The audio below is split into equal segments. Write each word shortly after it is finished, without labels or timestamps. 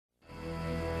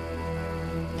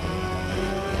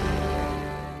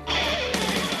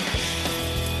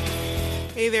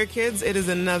Hey there, kids. It is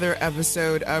another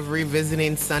episode of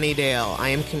Revisiting Sunnydale. I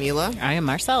am Camila. I am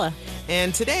Marcella.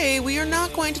 And today we are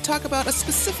not going to talk about a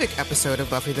specific episode of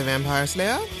Buffy the Vampire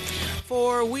Slayer,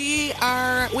 for we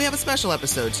have a special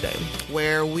episode today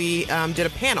where we did a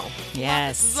panel.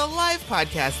 Yes. This is a live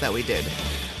podcast that we did.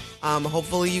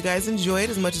 Hopefully you guys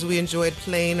enjoyed as much as we enjoyed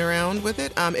playing around with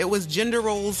it. It was Gender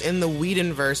Roles in the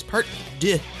Whedonverse Part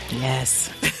 2.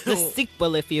 Yes. The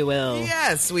sequel, if you will.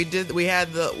 Yes, we did.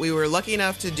 We were lucky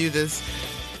enough to do this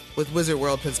with Wizard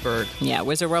World Pittsburgh. Yeah,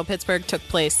 Wizard World Pittsburgh took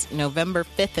place November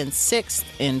 5th and 6th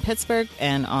in Pittsburgh.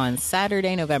 And on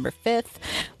Saturday, November 5th,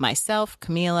 myself,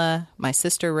 Camila, my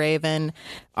sister Raven,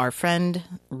 our friend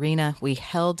Rena, we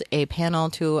held a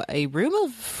panel to a room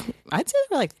of, I'd say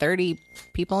there were like 30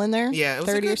 people in there. Yeah, it was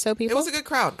 30 or so people. It was a good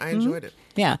crowd. I enjoyed it.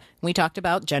 Yeah. We talked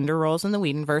about Gender Roles in the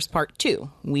Whedonverse Part 2.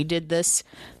 We did this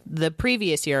the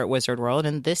previous year at Wizard World,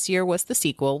 and this year was the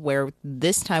sequel, where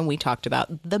this time we talked about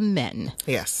the men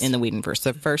in the Whedonverse.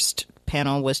 The first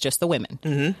panel was just the women.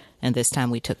 Mm-hmm. And this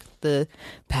time we took the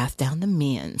path down the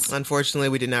men's. Unfortunately,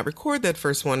 we did not record that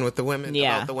first one with the women,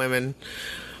 about the women.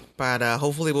 But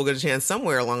hopefully we'll get a chance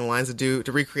somewhere along the lines to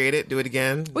recreate it, do it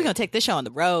again. We're going to take this show on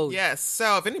the road. Yes.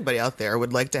 So if anybody out there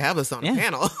would like to have us on a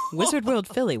panel. Wizard World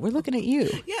Philly, we're looking at you.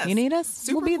 Yes. You need us?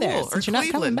 Super we'll be there. cool. Since Or you're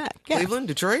not coming back. Yeah. Cleveland,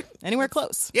 Detroit. Anywhere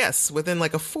close. Yes. Within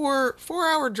like a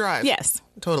 4-hour drive. Yes.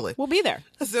 Totally. We'll be there.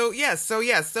 So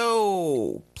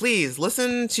please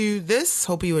listen to this.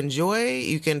 Hope you enjoy.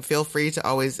 You can feel free to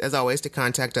always to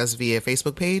contact us via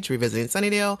Facebook page, Revisiting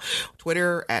Sunnydale,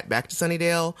 Twitter at Back to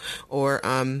Sunnydale, or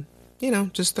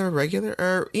just the regular,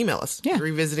 or email us. Yeah.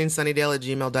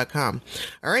 revisitingsunnydale@gmail.com.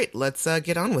 All right, let's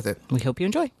get on with it. We hope you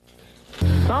enjoy.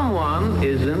 Someone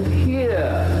isn't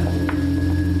here.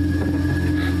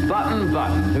 Button,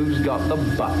 who's got the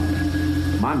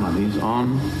button? My money's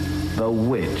on the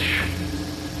witch.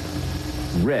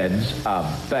 Red's a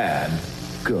bad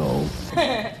girl.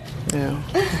 Yeah.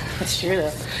 That's true,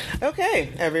 though.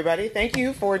 Okay, everybody. Thank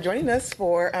you for joining us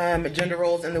for Gender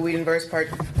Roles in the Whedonverse Part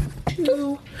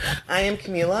 2. I am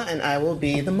Camila, and I will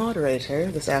be the moderator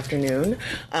this afternoon.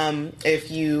 If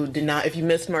you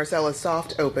missed Marcella's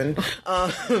soft open,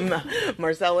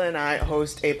 Marcella and I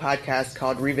host a podcast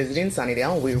called Revisiting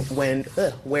Sunnydale,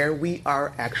 where we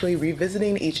are actually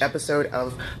revisiting each episode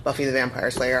of Buffy the Vampire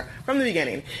Slayer from the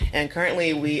beginning. And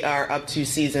currently we are up to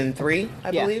season 3,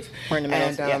 I believe. We're in the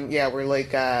middle. And we're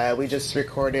like, we just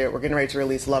recorded, we're getting ready to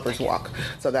release Lover's Walk.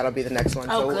 So that'll be the next one.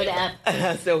 Oh, good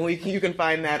app. So you can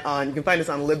find that you can find us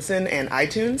on Libsyn and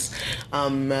iTunes.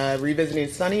 Revisiting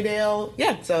Sunnydale.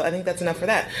 Yeah, so I think that's enough for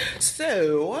that.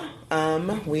 So,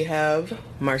 we have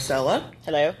Marcella.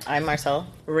 Hello, I'm Marcella.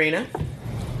 Rena.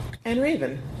 And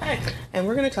Raven. Hi. And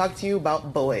we're going to talk to you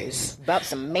about boys. About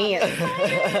some men.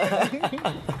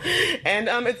 And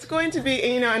it's going to be,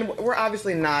 and we're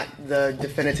obviously not the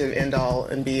definitive end-all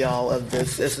and be-all of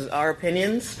this. This is our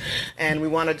opinions, and we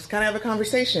want to just kind of have a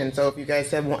conversation. So if you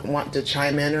guys want to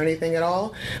chime in or anything at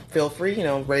all, feel free,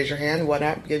 raise your hand,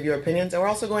 whatnot, give your opinions. And we're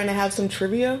also going to have some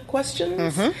trivia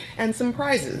questions and some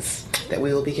prizes that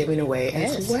we will be giving away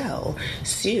as well.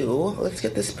 So let's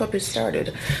get this puppy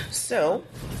started. So...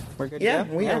 We're good.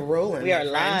 We are rolling. We are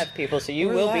live, people, so you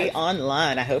will be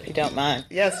online. I hope you don't mind.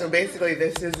 Yeah, so basically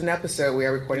this is an episode. We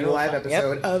are recording a live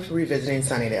episode of Revisiting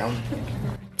Sunnydale.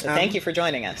 So thank you for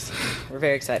joining us. We're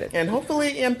very excited. And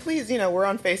hopefully, and please, we're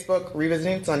on Facebook,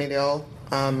 Revisiting Sunnydale,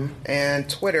 and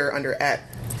Twitter under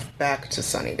 @Back to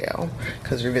Sunnydale,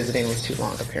 because revisiting was too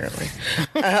long, apparently.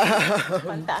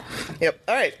 Fun fact. Yep.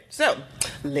 All right. So,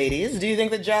 ladies, do you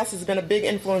think that Joss has been a big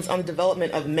influence on the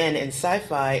development of men in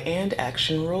sci-fi and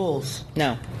action roles?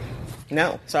 No.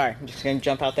 Sorry, I'm just going to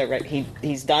jump out there. Right,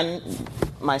 he's done.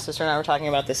 My sister and I were talking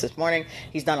about this morning.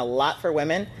 He's done a lot for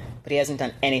women, but he hasn't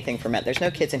done anything for men. There's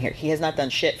no kids in here. He has not done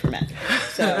shit for men.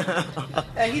 So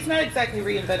he's not exactly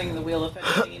reinventing the wheel. If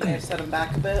anything, he may have set him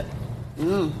back a bit.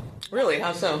 Really?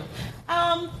 How so?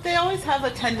 They always have a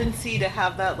tendency to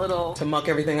have that little... To muck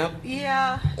everything up?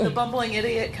 Yeah, the bumbling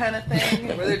idiot kind of thing,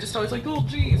 where they're just always like, oh,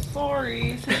 geez,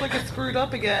 sorry, seems like it's screwed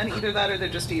up again. Either that or they're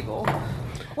just evil.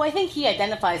 Well, I think he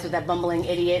identifies with that bumbling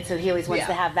idiot, so he always wants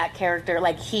to have that character.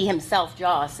 Like, he himself,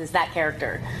 Joss, is that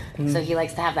character. So he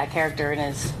likes to have that character in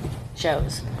his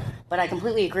shows. But I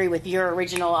completely agree with your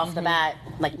original off the bat.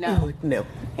 Like, no. No.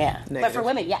 Yeah. Negative. But for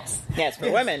women, yes. Yes, for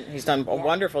women, he's done a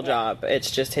wonderful job. It's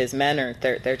just his men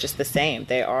they're just the same.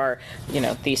 They are,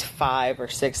 these 5 or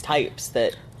 6 types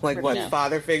that... Like what?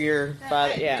 Father figure,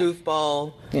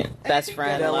 goofball, best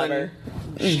friend, lover.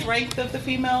 Strength of the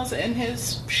females in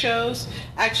his shows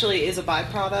actually is a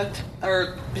byproduct,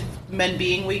 or men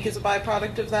being weak is a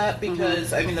byproduct of that,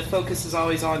 because I mean the focus is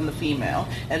always on the female,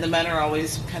 and the men are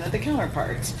always kind of the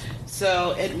counterparts.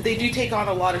 So they do take on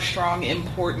a lot of strong,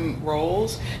 important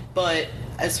roles, but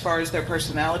as far as their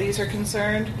personalities are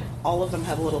concerned, all of them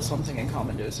have a little something in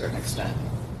common to a certain extent.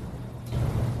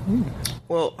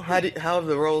 Well, how have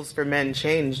the roles for men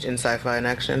changed in sci-fi and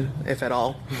action, if at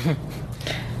all?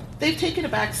 They've taken a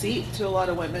back seat to a lot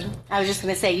of women. I was just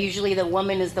going to say, usually the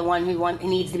woman is the one who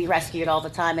needs to be rescued all the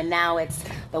time, and now it's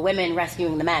the women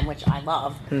rescuing the men, which I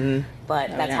love. But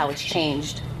that's how it's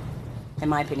changed, in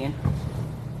my opinion.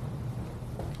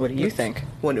 What do you think?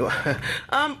 What do I?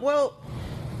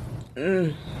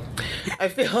 I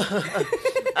feel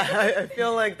I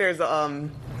feel like there's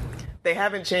they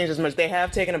haven't changed as much. They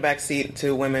have taken a back seat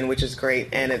to women, which is great,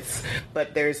 and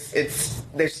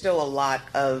there's still a lot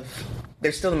of.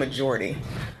 There's still the majority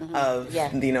of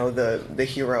the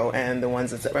hero and the ones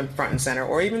that's front and center,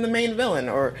 or even the main villain,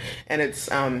 and it's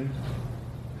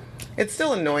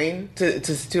still annoying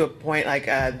to a point. Like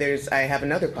I have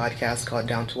another podcast called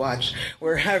Down to Watch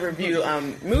where I review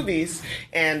movies,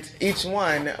 and each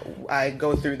one I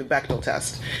go through the Bechdel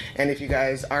test. And if you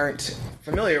guys aren't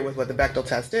familiar with what the Bechdel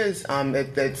test is,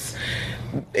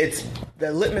 it's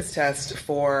the litmus test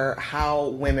for how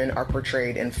women are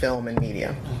portrayed in film and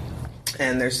media.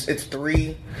 And it's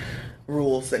 3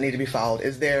 rules that need to be followed.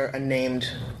 Is there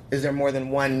more than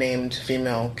one named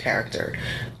female character?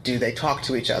 Do they talk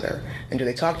to each other? And do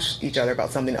they talk to each other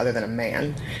about something other than a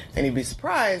man? And you'd be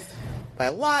surprised by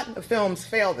a lot of films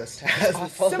fail this test.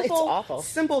 It's awful.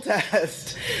 Simple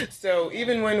test. So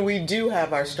even when we do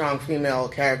have our strong female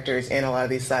characters in a lot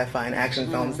of these sci-fi and action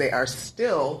films, they are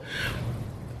still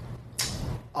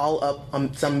all up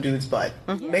some dude's butt,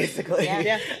 basically.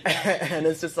 Yeah. And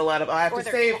it's just a lot of, I have to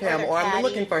save him, or I'm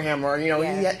looking for him, or,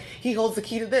 he holds the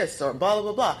key to this, or blah,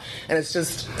 blah, blah. And it's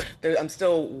just, I'm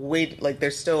still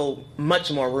there's still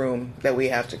much more room that we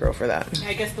have to grow for that.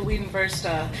 I guess the Whedonverse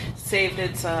saved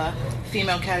its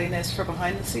female cattiness for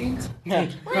behind the scenes.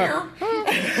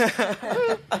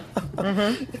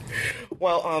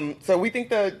 Well, so we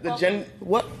think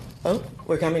what? Oh,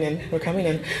 we're coming in.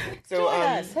 So, join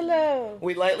us. Hello.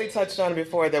 We lightly touched on it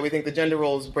before that we think the gender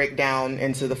roles break down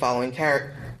into the following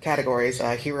categories: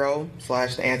 hero /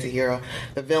 the anti-hero,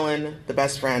 the villain, the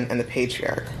best friend, and the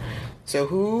patriarch. So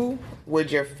who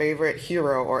would your favorite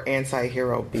hero or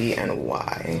anti-hero be, and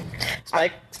why?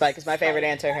 Spike is my favorite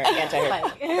anti-hero.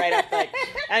 Right off, I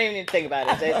don't even need to think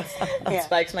about it.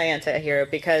 Spike's my anti-hero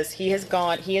because he has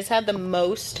had the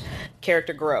most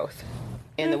character growth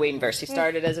in the Whedonverse. He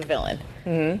started as a villain.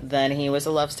 Then he was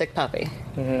a lovesick puppy.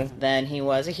 Then he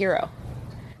was a hero.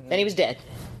 Then he was dead.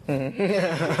 Then he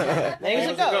was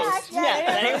a ghost.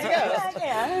 Then he was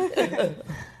a ghost.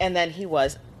 And then he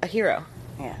was a hero.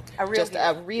 Yeah, a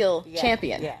real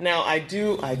champion. Yeah. Now I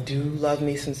do love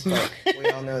me some Spike. We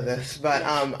all know this, but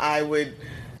I would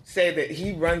say that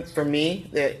he runs for me.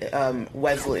 That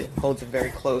Wesley holds a very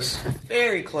close.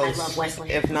 I love Wesley,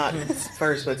 if not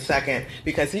first, but second,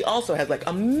 because he also has like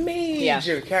a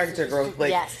major character growth.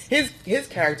 Like his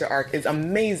character arc is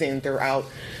amazing throughout.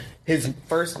 His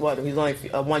first he's only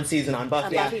one season on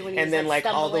Buffy, and then like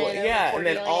all the way, and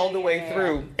then all the way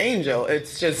through Angel.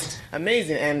 It's just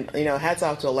amazing, and hats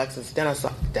off to Alexis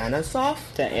Denisof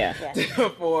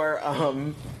for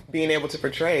being able to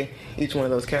portray each one of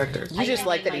those characters. You just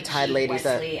like that he tied ladies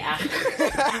up.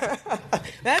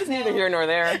 That is neither here nor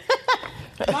there.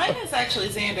 Mine is actually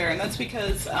Xander, and that's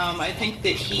because I think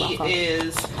that he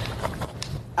is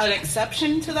an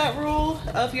exception to that rule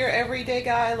of your everyday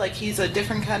guy. Like, he's a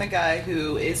different kind of guy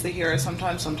who is the hero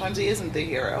sometimes he isn't the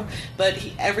hero, but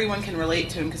everyone can relate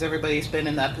to him because everybody's been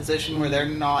in that position where they're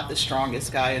not the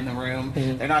strongest guy in the room,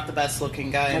 they're not the best looking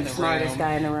guy in the smartest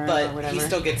guy in the room, but he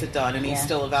still gets it done, and he's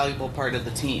still a valuable part of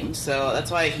the team. So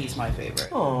that's why he's my favorite.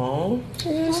 Oh,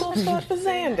 you're so soft for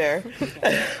Xander.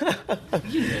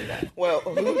 You knew that. Well,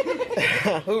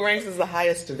 who ranks as the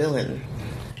highest villain?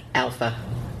 Alpha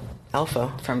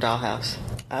from Dollhouse.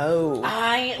 Oh,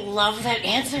 I love that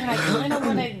answer, and I kind of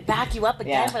want to back you up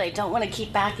again, but I don't want to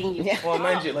keep backing you. Well,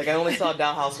 mind you, I only saw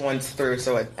Dollhouse once through,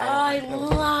 so I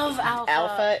love Alpha.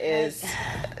 Alpha is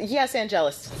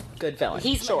Angelus, good villain.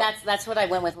 That's what I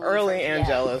went with. Early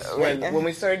Angelus. When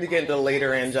we started to get into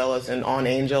later Angelus and on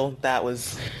Angel, that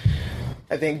was,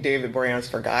 I think David Boreanaz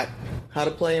forgot how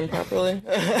to play him properly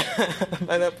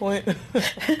by that point.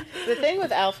 The thing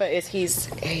with Alpha is he's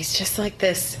just like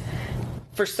this.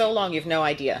 For so long, you've no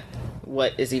idea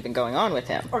what is even going on with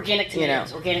him. Organic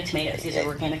tomatoes. Organic tomatoes. These are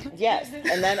organic tomatoes. Yes.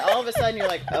 And then all of a sudden you're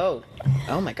like, oh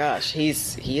my gosh, he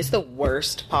is the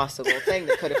worst possible thing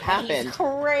that could have happened. He's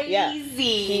crazy. Yeah.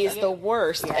 He's the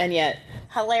worst. Yeah. And yet,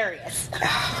 hilarious.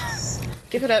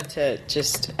 Give it up to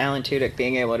just Alan Tudyk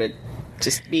being able to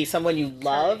just be someone you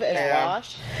love as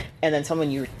Wash, and then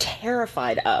someone you're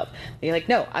terrified of. And you're like,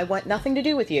 no, I want nothing to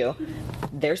do with you.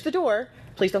 There's the door.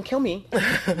 Please don't kill me.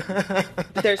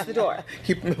 But there's the door.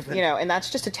 Keep moving. And that's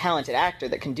just a talented actor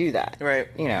that can do that. Right.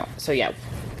 So yeah,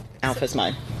 Alpha's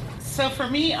mine. So for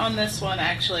me on this one,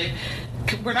 actually,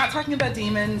 we're not talking about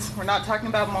demons. We're not talking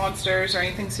about monsters or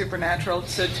anything supernatural.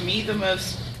 So to me,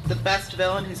 the best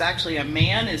villain who's actually a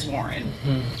man is Warren.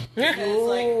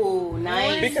 Ooh,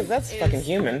 nice. Because that's fucking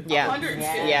human. Yeah.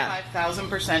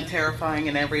 155,000% terrifying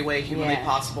in every way humanly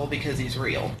possible because he's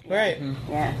real. Right.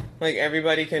 Yeah. Like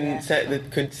everybody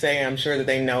could say, I'm sure that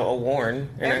they know a Warren.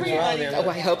 Everybody. Oh,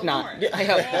 I hope not. I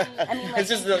hope. I mean, like, It's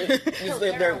just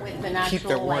keep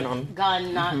their warren on.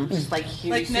 Gun, not just like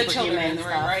huge Like no children in the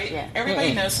room, stuff. right? Yeah.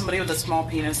 Everybody knows somebody with a small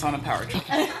penis on a power trip.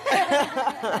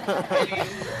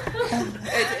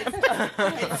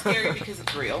 It's scary because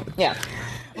it's real. Yeah.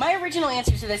 My original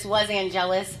answer to this was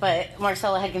Angelus, but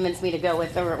Marcella had convinced me to go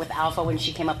with Alpha when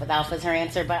she came up with Alpha as her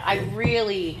answer. But I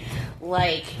really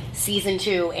like season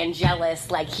 2 Angelus.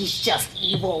 Like, he's just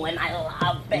evil, and I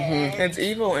love it. It's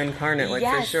evil incarnate,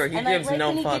 for sure. He gives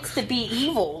no fucks. He gets to be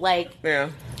evil. Like,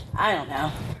 I don't know.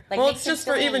 Like, well, it's just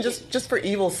for just for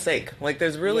evil's sake. Like,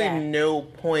 there's really no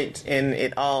point in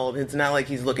it all. It's not like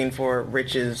he's looking for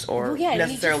riches or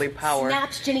necessarily power.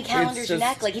 Snaps Jenny Callender's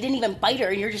neck. Like, he didn't even bite her,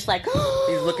 and you're just like,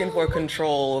 he's looking for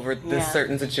control over this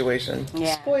certain situation.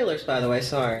 Yeah. Spoilers, by the way.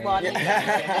 Sorry. Well, I mean,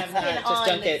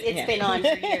 it's been on for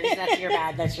years. That's your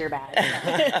bad. That's your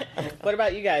bad. What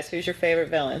about you guys? Who's your favorite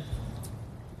villain?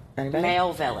 Anybody?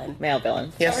 Male villain. Male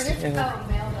villain. Yes. Male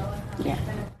villain. Yeah.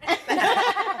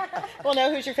 Well,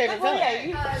 no, who's your favorite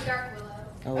villain? Dark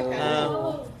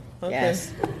Willow. Okay.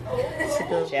 Yes.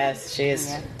 Yes, she is.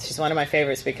 Yeah. She's one of my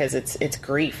favorites because it's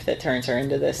grief that turns her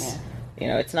into this.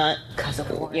 Yeah. It's not because of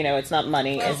war. It's not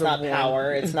money. It's not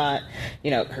power. It's not.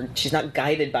 She's not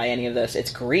guided by any of this.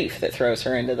 It's grief that throws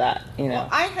her into that. Well,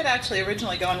 I had actually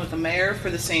originally gone with the mayor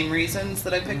for the same reasons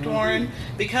that I picked Warren,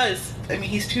 because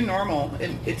he's too normal.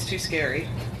 It's too scary.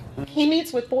 He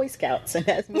meets with Boy Scouts and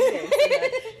has meetings.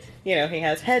 He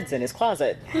has heads in his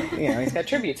closet. He's got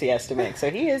tributes he has to make.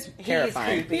 So he is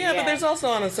terrifying. But there's also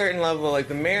on a certain level, like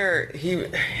the mayor, he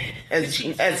as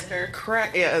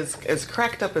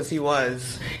cracked up as he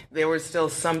was, there was still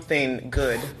something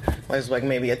good. There's like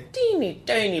maybe a teeny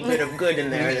tiny bit of good in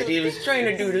there that he was trying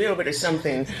to do a little bit of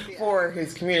something for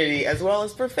his community as well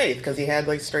as for Faith, because he had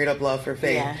like straight up love for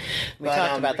Faith. Yeah. We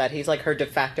talked about that. He's like her de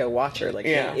facto watcher. Like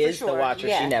he is the watcher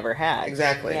she never had.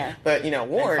 Exactly. Yeah. But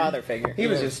Warren, father figure. He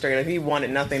was just straight up. He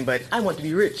wanted nothing but I want to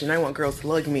be rich and I want girls to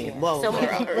like me. And blah blah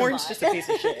blah. Warren's just a piece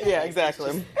of shit. Yeah,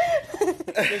 exactly.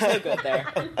 There's no good there.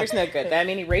 There's no good there.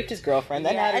 He raped his girlfriend,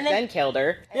 then killed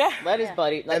her. Yeah. Let his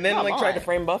buddy. And then tried to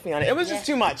frame Buffy on it. It was just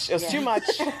too much. It was too much.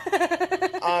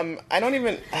 I don't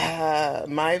even.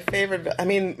 My favorite.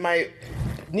 My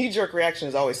knee-jerk reaction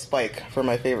is always Spike for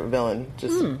my favorite villain,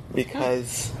 just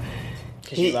because.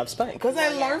 You love Spike. Because I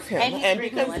love him,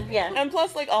 and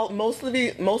plus, like most of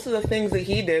the things that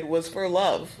he did was for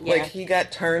love. Yeah. Like he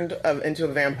got turned into a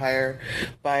vampire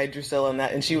by Drusilla,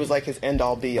 and she was like his end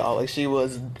all be all. Like she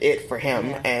was it for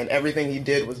him, and everything he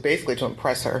did was basically to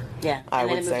impress her. Yeah, I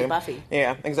would say. Buffy.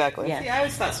 Yeah, exactly. Yeah. See, I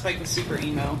always thought Spike was super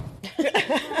emo.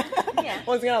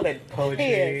 Well, he's got all that poetry.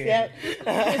 He is. Yep.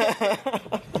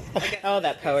 Oh,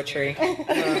 that poetry.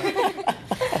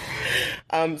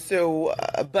 I'm sorry,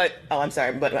 but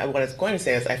what I was going to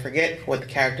say is I forget what the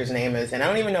character's name is, and I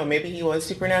don't even know, maybe he was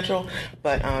supernatural,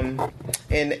 but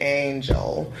in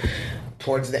Angel,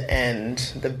 towards the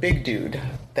end, the big dude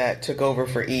that took over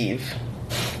for Eve.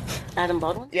 Adam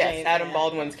Baldwin? Yes, Adam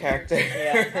Baldwin's character.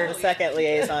 Yeah, the second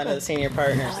liaison of the senior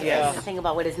partners. Yeah. Think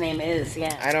about what his name is.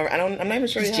 Yeah. I'm not even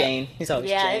sure. He's Jane. He's always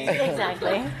Jane.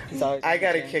 Exactly. I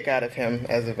got a kick out of him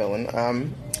as a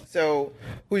villain. So,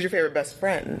 who's your favorite best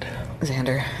friend?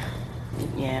 Xander.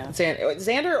 Yeah.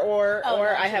 Xander or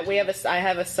I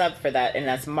have a sub for that, and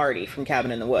that's Marty from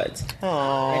Cabin in the Woods.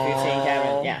 Oh. If you've seen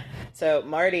Cabin, yeah. So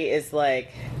Marty is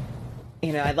like.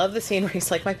 I love the scene where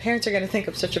he's like, my parents are going to think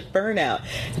I'm such a burnout.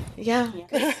 Yeah.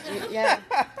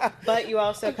 But you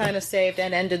also kind of saved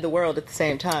and ended the world at the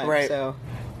same time. Right. So,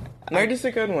 Marty's a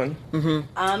good one. Mm-hmm.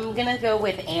 I'm going to go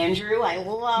with Andrew. I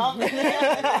love Andrew.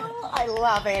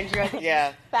 I think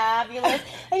he's fabulous.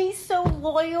 And he's so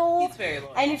loyal. He's very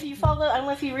loyal. And if you follow, I don't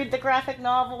know if you read the graphic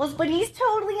novels, but he's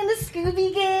totally in the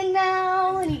Scooby Gang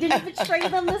now. And he didn't betray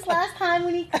them this last time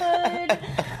when he could.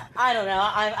 I don't know.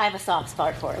 I have a soft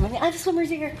spot for him. I mean, I have a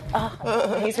swimmer's ear.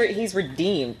 He's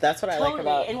redeemed. That's what I like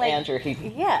about Andrew.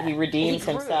 He redeems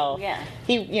himself. Yeah.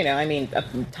 He, a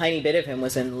tiny bit of him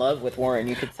was in love with Warren.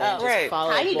 You could say, right.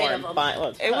 Tiny bit of him.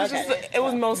 It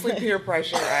was mostly peer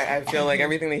pressure. I feel like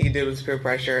everything that he did was peer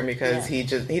pressure, because he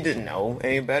didn't know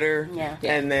any better. Yeah.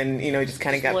 And then he just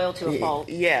kind of got loyal to a fault.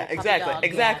 Yeah,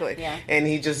 exactly. Yeah. And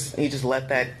he just let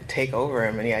that take over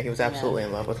him, and he was absolutely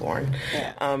in love with Warren.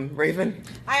 Yeah. Raven.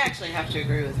 I actually have to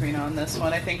agree with Rena on this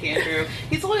one. I think Andrew,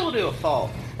 he's loyal to a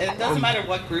fault. And it doesn't matter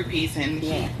what group he's in.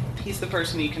 He's the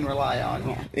person you can rely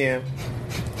on. Yeah.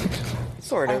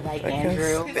 Sort of. I like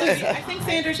Andrew. I think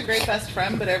Xander's a great best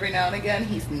friend, but every now and again,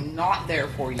 he's not there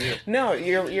for you. No,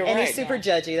 you're right. And he's super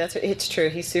judgy. It's true.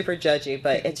 He's super judgy,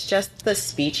 but it's just the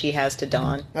speech he has to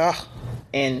Dawn. Ugh.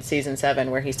 In season 7,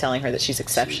 where he's telling her that she's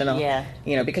exceptional. Yeah.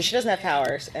 Because she doesn't have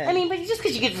powers. But just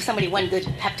because you give somebody one good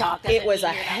pep talk, it was a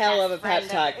hell of a pep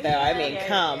talk, though.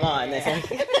 Come on.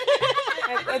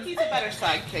 He's a better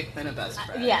sidekick than a best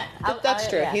friend. Yeah. That's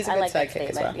true. He's a good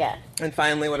sidekick as well. Yeah. And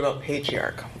finally, what about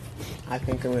patriarch? I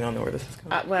think we don't know where this is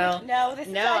going.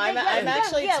 I'm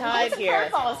actually tied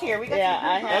here. We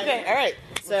got Okay, all right.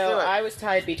 So I was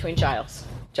tied between Giles.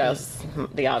 Giles is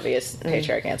the obvious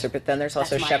patriarch answer, but then there's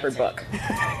also Shepherd Book.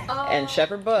 And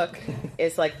Shepherd Book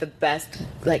is like the best,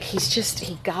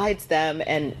 he guides them,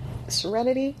 and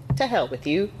Serenity, to hell with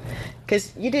you,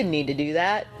 because you didn't need to do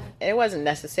that. It wasn't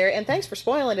necessary, and thanks for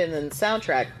spoiling it in the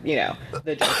soundtrack,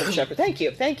 the Drunken Shepherd.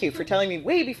 Thank you for telling me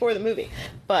way before the movie.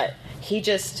 But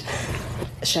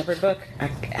Shepherd Book, I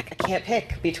can't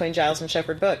pick between Giles and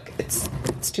Shepherd Book. It's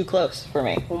too close for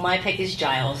me. Well, my pick is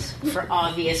Giles, for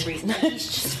obvious reasons. He's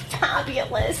just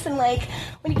fabulous, and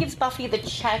when he gives Buffy the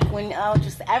check,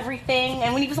 just everything,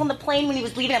 and when he was on the plane, when he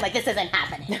was leaving, I'm like, this isn't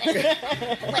happening.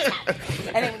 What's happening?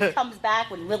 And then when he comes back,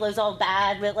 when Willow's all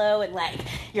bad, and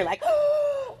you're like,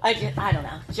 oh, I don't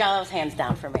know. Giles hands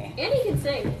down for me. And he can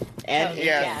sing. And he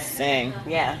can sing.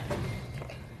 Yeah.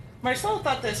 Marcella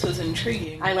thought this was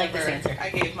intriguing. I like this answer.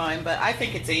 I gave mine, but I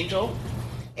think it's Angel.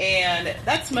 And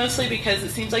that's mostly because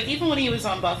it seems like even when he was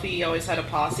on Buffy, he always had a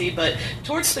posse, but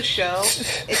towards the show,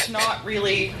 it's not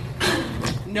really...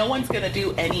 No one's going to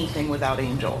do anything without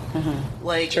Angel.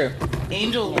 Mm-hmm. True.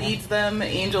 Angel leads them.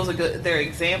 Angel's their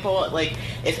example.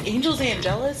 If Angel's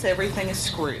angelus, everything is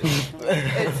screwed.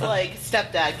 It's like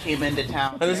stepdad came into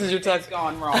town. And this is your talk. It's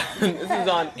gone wrong. This is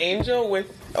on Angel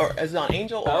or is it on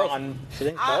Angel or on?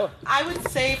 I would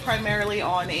say primarily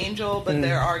on Angel, but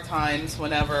there are times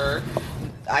whenever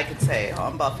I could say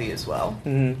on Buffy as well.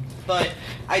 Mm-hmm. But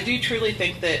I do truly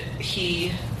think that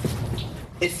he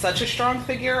is such a strong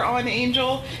figure on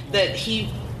Angel that he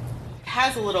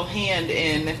has a little hand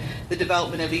in the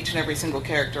development of each and every single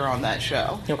character on that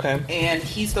show. Okay. And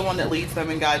he's the one that leads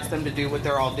them and guides them to do what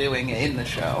they're all doing in the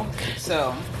show.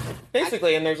 So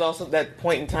basically, and there's also that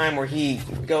point in time where he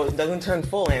doesn't turn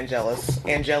full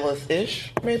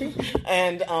Angelus-ish maybe,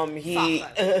 and he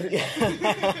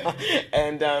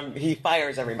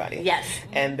fires everybody. Yes.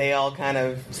 And they all kind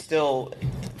of still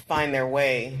find their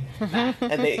way,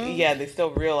 and they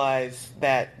still realize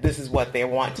that this is what they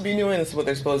want to be doing, this is what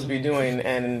they're supposed to be doing,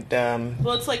 and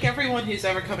well, it's like everyone who's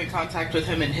ever come in contact with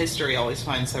him in history always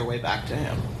finds their way back to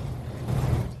him.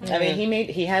 I mean,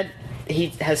 he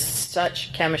has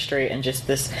such chemistry and just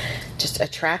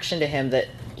attraction to him that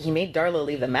he made Darla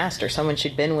leave the Master, someone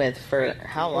she'd been with for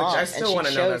how long? Which I still want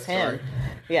to know that story.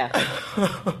 Yeah.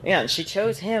 And she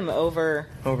chose him over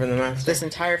the Master. This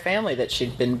entire family that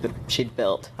she'd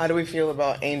built. How do we feel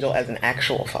about Angel as an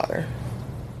actual father?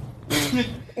 I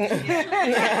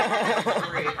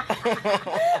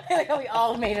like how we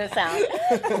all made a sound.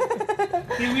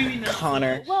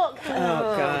 Connor. Well,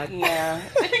 oh God. Yeah.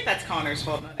 I think that's Connor's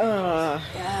fault. I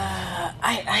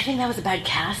think that was a bad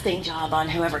casting job on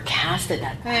whoever casted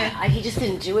that. He just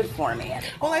didn't do it for me at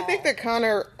all. Well, I think that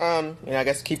Connor, I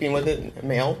guess keeping with it,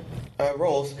 male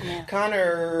roles,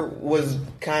 Connor was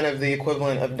kind of the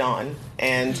equivalent of Don,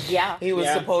 and he was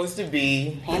supposed to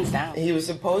be, hands down, he was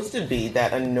supposed to be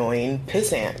that annoying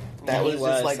pissant. That was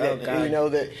just like that.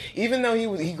 That even though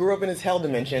he grew up in his hell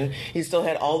dimension, he still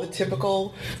had all the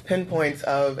typical pinpoints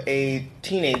of a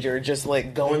teenager, just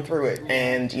like going through it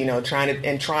and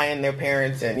trying their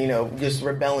parents and just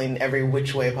rebelling every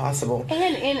which way possible.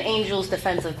 And in Angel's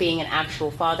defense of being an actual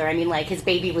father, I mean, like his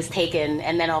baby was taken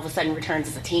and then all of a sudden returns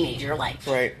as a teenager, right.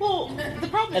 Well, the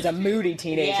problem as a moody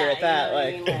teenager at that,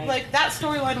 like that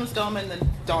storyline was dumb, and then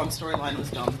Dawn's storyline was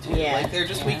dumb too. Yeah. Like they're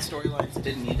just weak storylines that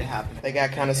didn't need to happen. They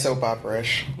got kind of soap soap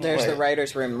opera-ish. There's the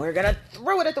writer's room. We're going to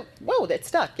throw it at the... Whoa, it's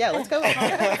stuck. Yeah, let's go.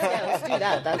 Yeah, let's do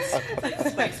that.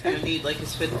 That's... Spike's going to need, like,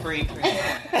 his fifth brain.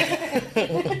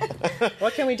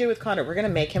 What can we do with Connor? We're going to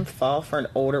make him fall for an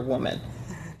older woman.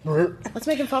 Let's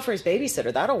make him fall for his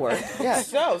babysitter. That'll work. Yeah.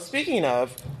 So, speaking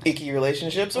of icky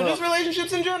relationships, or just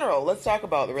relationships in general, let's talk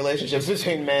about the relationships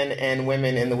between men and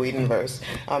women in the Whedonverse.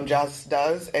 Joss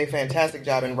does a fantastic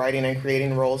job in writing and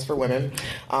creating roles for women.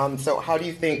 So how do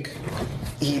you think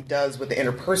he does with the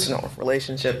interpersonal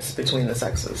relationships between the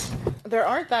sexes? There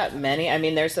aren't that many. I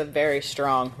mean, there's a very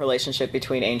strong relationship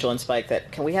between Angel and Spike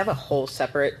that... Can we have a whole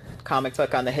separate comic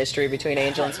book on the history between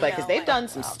Angel and Spike? Because they've done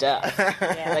some stuff.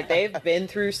 Yeah. Like, they've been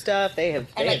through stuff. They have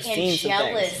seen some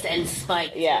Jealous things. and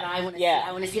Spike. Yeah. I want to see.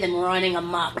 I want to see them running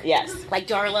amok. Yes. Like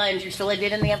Darla and Drusilla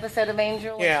did in the episode of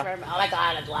Angel. Yeah. Oh my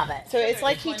god, I love it. So it's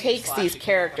like he takes these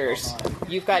characters.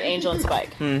 You've got Angel and Spike.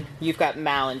 You've got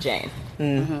Mal and Jane.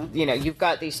 Mm-hmm. You know, you've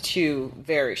got these two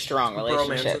very strong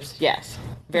relationships. Romances. Yes.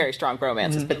 Very strong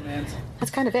bromances. But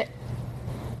that's kind of it.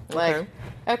 Like...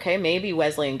 Okay, maybe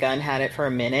Wesley and Gunn had it for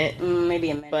a minute. Maybe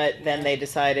a minute. But then they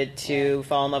decided to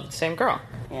fall in love with the same girl.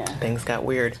 Yeah. Things got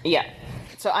weird. Yeah.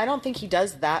 So I don't think he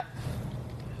does that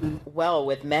well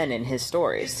with men in his It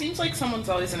stories. seems like someone's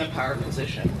always in a power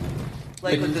position.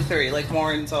 Like with the three, like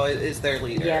Warren's always is their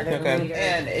leader. Yeah, they're the leader.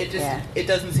 And it just it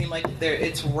doesn't seem like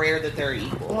it's rare that they're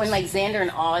equals. When like Xander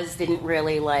and Oz didn't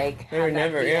really like They were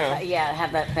never,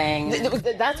 have that thing.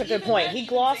 That's a good point. He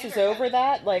glosses over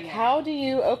that. Like, how do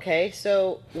you... Okay,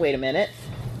 so, wait a minute.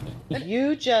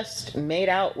 You just made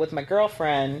out with my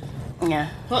girlfriend...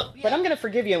 Yeah. But I'm going to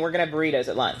forgive you and we're going to have burritos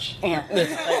at lunch. Yeah.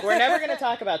 Like, we're never going to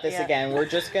talk about this again. We're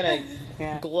just going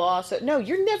to gloss it. No,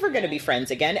 you're never going to be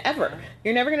friends again, ever.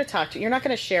 You're never going to talk to... You're not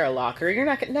going to share a locker. You're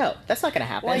not going to... No, that's not going to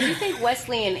happen. Well, you think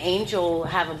Wesley and Angel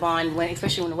have a bond,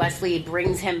 especially when Wesley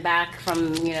brings him back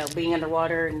from, being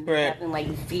underwater and, and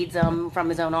like feeds him from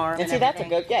his own arm. And see, that's a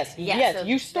good... Yes. Yeah, yes, so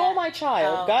you stole my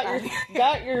child,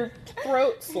 got your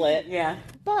throat slit. Yeah.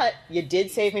 But you did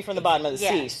save me from the bottom of the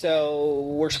sea, so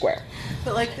we're square.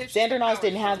 But like, Xander and Oz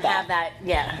didn't have that.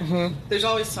 There's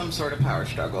always some sort of power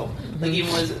struggle. Like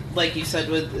even like you said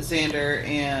with Xander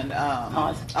and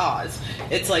Oz.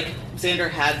 It's like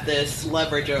Xander had this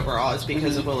leverage over Oz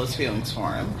because of Willa's feelings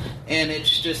for him, and it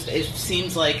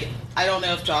seems like I don't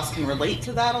know if Joss can relate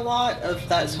to that a lot of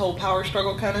that whole power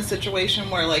struggle kind of situation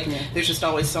where like there's just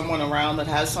always someone around that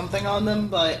has something on them,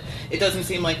 but it doesn't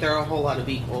seem like there are a whole lot of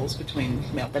equals between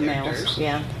male characters. Males.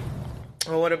 Yeah.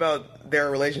 Well, what about their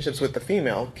relationships with the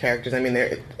female characters? I mean,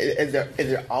 is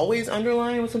there always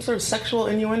underlying with some sort of sexual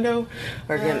innuendo,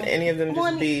 or can any of them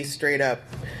just be straight up?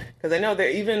 Because I know they're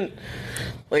even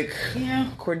like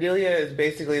Cordelia is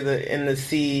basically in the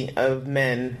sea of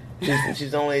men. She's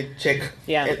the only chick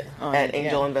at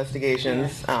Angel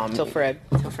Investigations. Till Fred.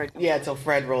 Till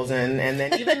Fred rolls in, and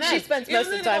then even then, she spends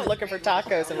most of the time looking for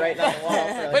tacos and writing on the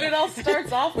wall. But it all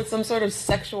starts off with some sort of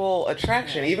sexual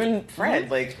attraction. Even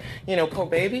Fred, like poor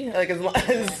baby, like as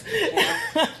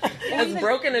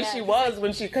broken as she was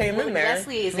when she came in there.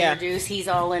 Wesley is introduced. He's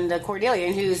all into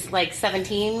Cordelia, who's like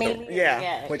 17, maybe.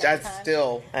 Which I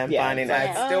still am finding.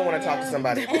 I still want to talk to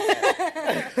somebody.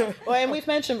 Well, and we've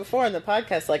mentioned before in the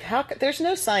podcast, like there's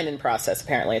no sign-in process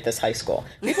apparently at this high school.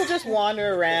 People just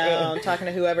wander around talking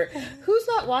to whoever. Who's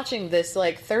not watching this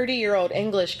like 30-year-old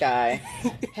English guy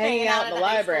hanging out in the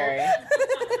library,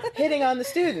 hitting on the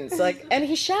students? Like, and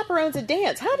he chaperones a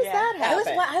dance. How does that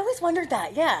happen? I always wondered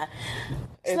that. Yeah.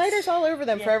 Snyder's all over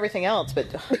them for everything else, but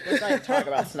let's not talk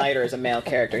about Snyder as a male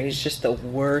character. He's just the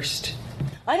worst.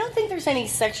 I don't think there's any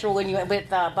sexual with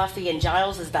Buffy and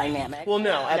Giles' dynamic. Well,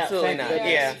 no, absolutely not.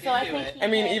 Yeah. So I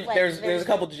think there's a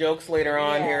couple jokes later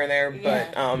on here and there, but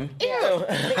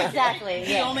exactly.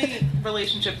 The only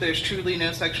relationship there's truly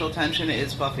no sexual tension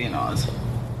is Buffy and Oz.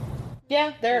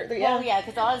 Yeah,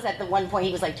 because Oz at the one point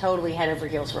he was like totally head over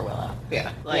heels for Willow.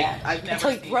 Yeah, I've never until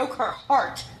he broke her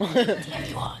heart. Damn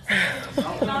you, Oz.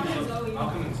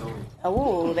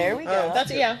 Oh, there we go.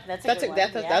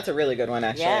 That's a really good one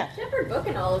actually. Yeah, Shepherd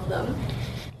booking all of them.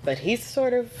 But he's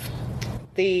sort of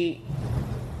he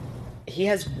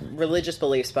has religious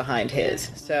beliefs behind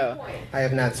his. So I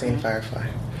have not seen Firefly.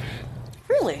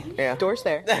 Really? Yeah. Door's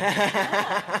there.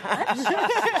 I'm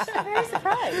very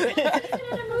surprised.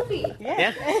 It's in a movie.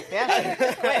 Yeah.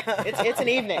 It's an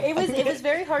evening. It was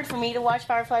very hard for me to watch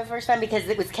Firefly the first time because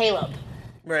it was Caleb.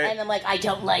 Right. And I'm like, I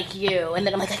don't like you. And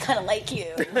then I'm like, I kind of like you.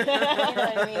 You know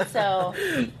what I mean? So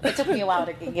it took me a while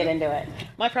to get into it.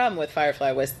 My problem with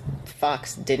Firefly was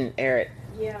Fox didn't air it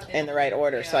in the right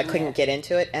order, so I couldn't get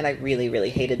into it, and I really, really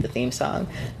hated the theme song.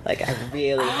 Like, I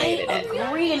really hated it. I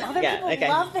agree, and other people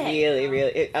love it.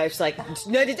 Really, I was like,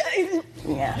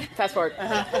 fast forward,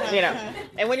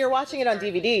 And when you're watching it on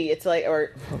DVD, it's like,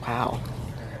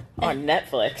 on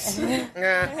Netflix.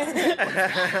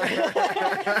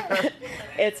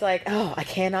 It's like, I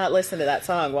cannot listen to that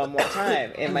song one more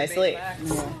time in my sleep.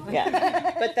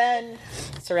 Yeah. But then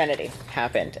Serenity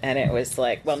happened, and it was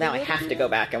like, well, now I have to go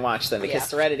back and watch them because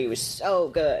Serenity was so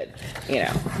good.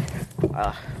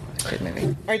 Good movie.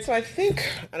 All right, so I think,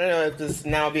 I don't know if this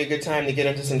now would be a good time to get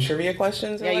into some trivia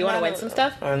questions. Yeah, you want to win some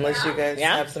stuff? Unless you guys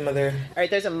have some other... All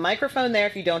right, there's a microphone there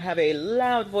if you don't have a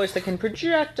loud voice that can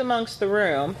project amongst the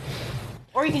room.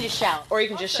 Or you can just shout.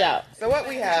 So what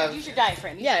we have... Use your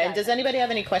diaphragm. And does anybody have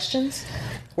any questions?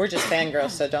 We're just fangirls,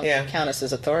 so don't count us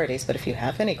as authorities, but if you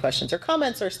have any questions or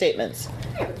comments or statements. I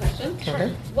have a question. Okay.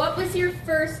 What was your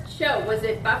first show? Was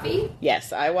it Buffy?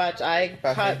 Yes, I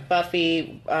caught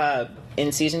Buffy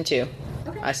in season 2.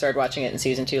 Okay. I started watching it in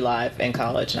season 2 live in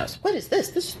college, and I was, what is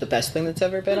this? This is the best thing that's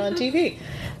ever been on TV.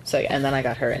 So, and then I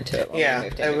got her into it when we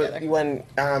moved in together. When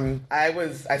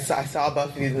I saw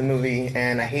Buffy the movie,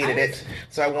 and I hated it,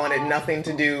 so I wanted nothing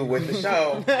to do with the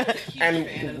show.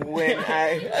 And when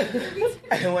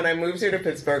I moved here to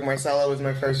Pittsburgh, Marcella was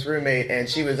my first roommate, and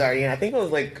she was already in, I think it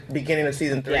was like beginning of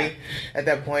season 3 at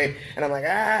that point, and I'm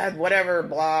like, whatever,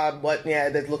 blah,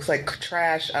 that looks like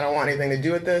trash, I don't want anything to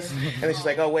do with this. And then she's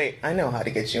like, oh wait, I know how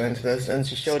to get you into this, and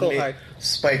she showed me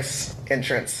Spike's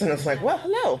entrance, and it's like, well,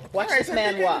 hello, watch this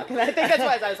man walk. And I think that's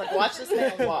why I was like, watch this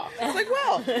man walk. I was like,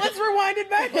 well, let's rewind it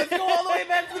back, let's go all the way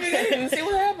back to the beginning and see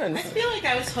what happens. I feel like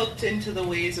I was hooked into the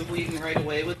ways of Whedon right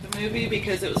away with the movie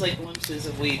because it was like glimpses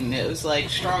of Whedon. It was like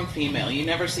strong female. You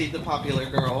never see the popular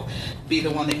girl be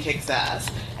the one that kicks ass,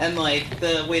 and like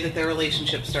the way that their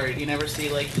relationship started, you never see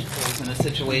like equals in a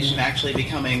situation actually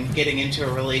getting into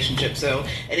a relationship. So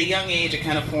at a young age, it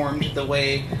kind of formed the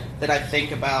way that I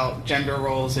think about gender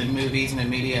roles in movies and in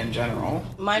media in general.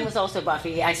 Mine was also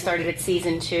Buffy. I started at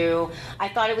season 2. I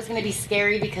thought it was going to be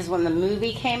scary because when the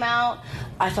movie came out,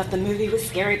 I thought the movie was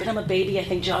scary, but I'm a baby. I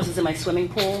think Jaws is in my swimming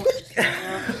pool.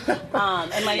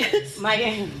 And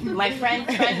my friend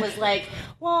was like,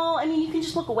 well, I mean, you can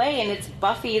just look away, and it's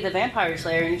Buffy the Vampire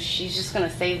Slayer, and she's just going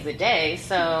to save the day.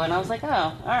 So, and I was like, oh,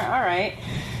 all right.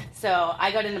 So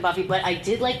I got into Buffy, but I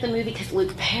did like the movie because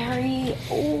Luke Perry,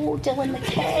 Dylan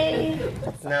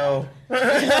McKay. No.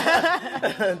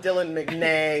 Dylan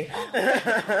McNay.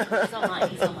 He's on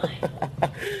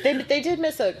mine. They did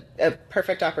miss a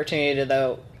perfect opportunity,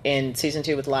 though, in season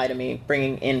 2 with Lie to Me,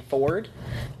 bringing in Ford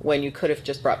when you could have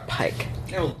just brought Pike.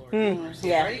 Oh, Lord.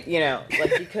 Yeah. Right?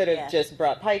 Like you could have just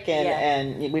brought Pike in,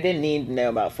 and we didn't need to know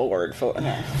about Ford.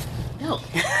 No.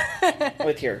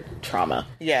 With your trauma.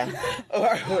 Yeah. We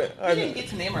didn't get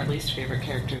to name our least favorite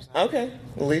characters. Okay.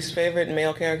 Least favorite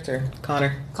male character.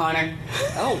 Connor.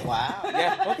 Oh, wow.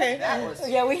 Yeah, okay. That was...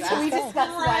 Yeah, we discussed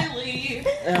Riley.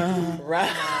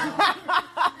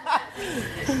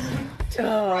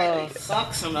 Riley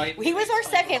sucks tonight. He was our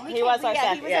second. He was our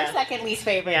second least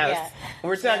favorite. Yeah.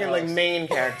 We're talking like main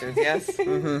characters, yes?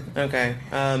 Mm-hmm. Okay.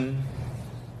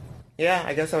 Yeah,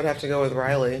 I guess I would have to go with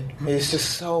Riley. He's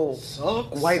just so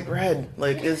white bread.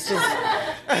 Like, it's just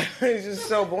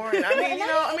so boring. I mean,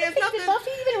 it's nothing. Did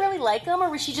Buffy even really like him, or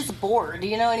was she just bored?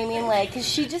 You know what I mean? Like, because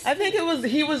she just... I think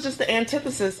he was just the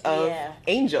antithesis of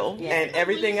Angel and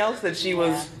everything else that she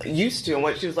was used to, and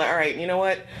what she was like, all right, you know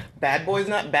what? Bad boy,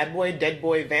 dead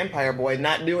boy, vampire boy,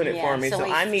 not doing it for me. So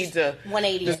I need to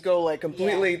just go like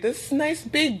completely, this nice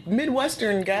big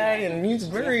Midwestern guy, and he's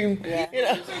very, that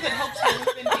helps you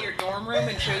move into your dorm room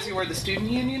and shows you where the student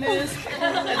union is,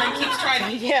 and then keeps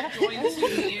trying to join the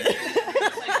student union.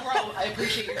 It's like, bro, I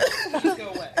appreciate your help. Please go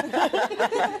away.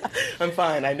 I'm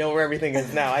fine. I know where everything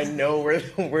is now. I know where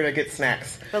to get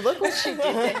snacks. But look what she did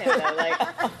to him, though. Like,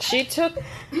 she took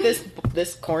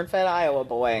this corn-fed Iowa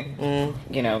boy,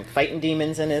 fighting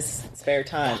demons in his spare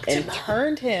time, and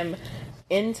turned him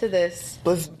into this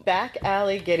back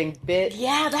alley getting bit.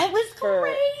 Yeah, that was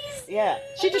crazy. Yeah,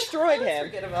 she destroyed him.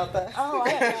 Forget about that. Oh,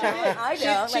 I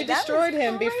know. She destroyed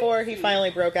him before he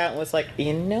finally broke out and was like,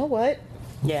 you know what?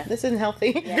 Yeah, this isn't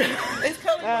healthy. Yeah. It's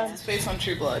Cody what's his face on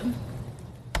True Blood.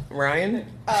 Ryan?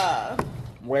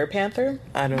 Werepanther?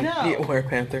 I don't know. Yeah,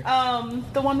 Werepanther.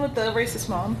 The one with the racist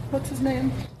mom. What's his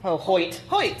name? Oh, Hoyt.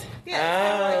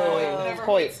 Yeah.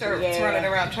 Hoyt starts running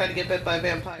around trying to get bit by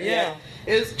vampires. Yeah.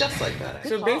 It was just like that.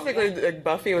 So basically,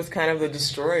 Buffy was kind of the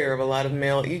destroyer of a lot of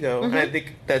male ego. Mm-hmm. And I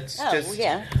think that's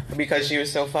because she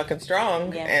was so fucking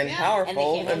strong and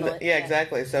powerful. And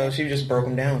exactly. So she just broke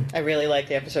him down. I really like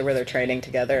the episode where they're training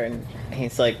together, and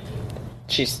he's like,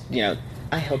 she's,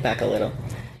 I held back a little.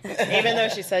 Even though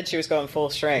she said she was going full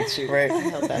strength, she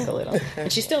held back a little.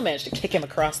 And she still managed to kick him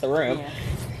across the room. Yeah.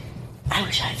 I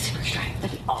wish I had super strength.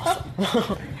 That'd be awesome.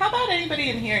 How about anybody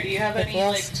in here? Do you have any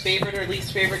like favorite or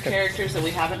least favorite characters that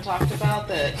we haven't talked about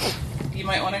that you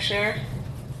might want to share?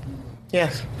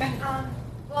 Yes.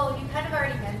 Well, you kind of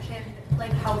already mentioned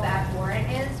like how bad Warren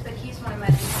is, but he's one of my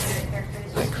favorite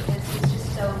characters just because he's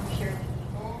just so purely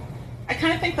evil. I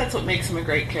kind of think that's what makes him a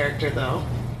great character, though.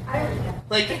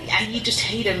 Like, and you just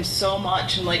hate him so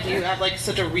much, and like you have like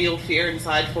such a real fear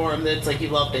inside for him that it's like you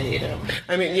love to hate him.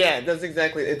 I mean, yeah, that's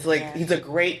exactly. It's like he's a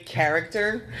great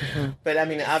character, but I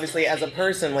mean, obviously as a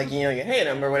person, like you hate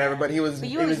him or whatever. But he was. But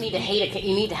you always need to hate it.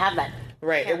 You need to have that.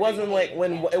 Right. It wasn't like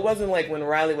when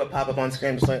Riley would pop up on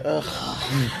screen, just like ugh.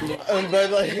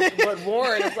 But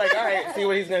Warren is like, all right, see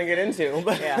what he's gonna get into.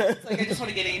 But it's like I just want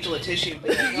to get Angel a tissue.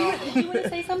 Did you want to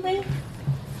say something?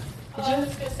 I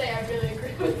was going to say I really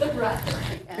agree with the rest.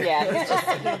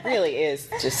 Yeah, he really is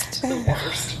just the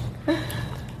worst.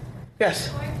 Yes.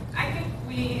 I think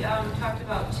we talked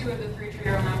about 2 of the 3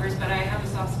 trio members, but I have a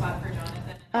soft spot for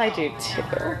Jonathan. I do too.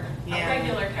 A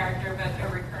regular character, but a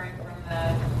recurring from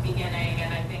the beginning,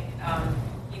 and I think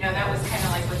that was kind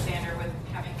of like with Xander with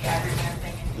having the everyman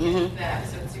thing in the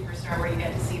episode Superstar, where you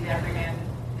get to see the everyman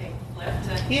thing flip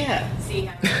to see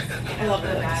him as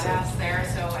the badass there.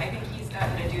 So I think he's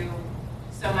gotten to do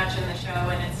so much in the show,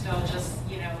 and it's still just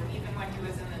even when he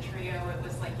was in the trio, it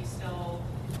was like you still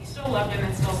loved him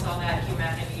and still saw that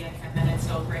humanity in him, and it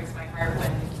still breaks my heart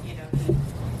when he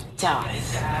dies.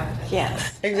 Stabbed.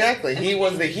 Yes, exactly. He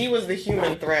was the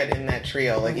human thread in that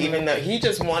trio. Like even though he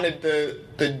just wanted the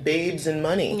babes and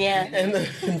money, and the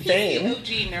fame.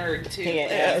 He's the OG nerd too.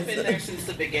 He's been there since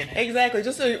the beginning. Exactly.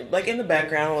 Just like in the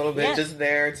background a little bit, just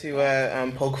there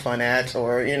to poke fun at,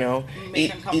 or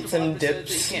eat some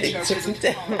dips,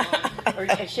 or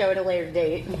show at a later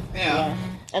date. Yeah.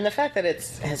 And the fact that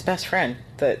it's his best friend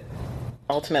that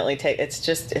ultimately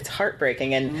it's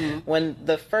heartbreaking. And when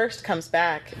the first comes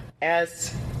back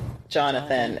as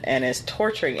Jonathan and is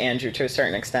torturing Andrew to a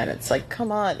certain extent, it's like, come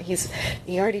on,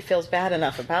 he already feels bad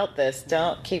enough about this.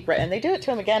 Don't keep and they do it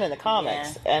to him again in the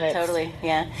comics. And it's totally.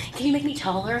 Can you make me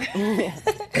taller?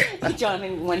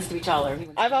 Jonathan wants to be taller.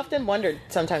 I've often wondered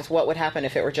sometimes what would happen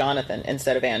if it were Jonathan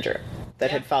instead of Andrew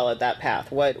that had followed that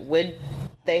path. What would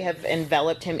they have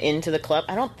enveloped him into the club?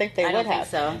 I don't think they would have.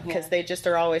 So because they just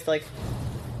are always like,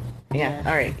 all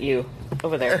right, you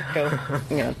over there,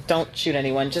 go. Don't shoot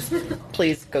anyone. Just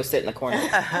please go sit in the corner.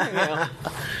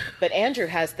 But Andrew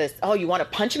has this. Oh, you want to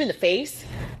punch him in the face,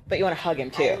 but you want to hug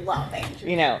him too. I love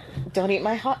Andrew. Don't eat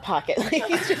my hot pocket. Like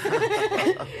he's just,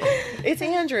 it's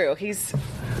Andrew. You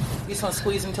just want to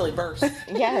squeeze him until he bursts.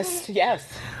 Yes.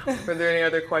 Were there any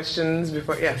other questions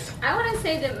before? Yes. I want to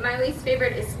say that my least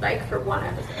favorite is Spike for one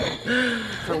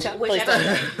episode. Which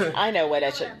episode? I know what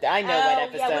episode.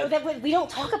 Yeah, we don't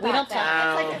talk about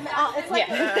that. It's like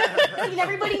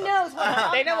everybody knows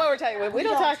what they know what we're talking about. We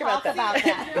don't talk about that.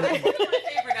 It's one of my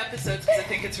favorite episodes because I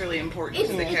think it's really important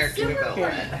to the character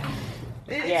development.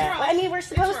 I mean, we're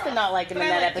supposed to not like him in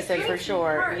that episode for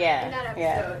sure. In that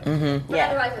episode. But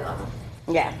otherwise I love him.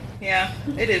 Yeah,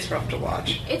 it is rough to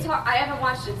watch. It's hard. I haven't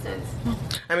watched it since.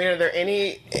 I mean, are there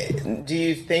any? Do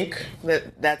you think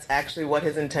that that's actually what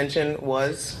his intention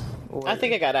was? I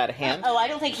think it got out of hand. I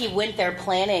don't think he went there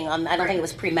planning on. I don't think it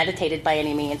was premeditated by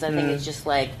any means. I think it's just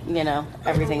like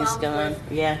everything's going.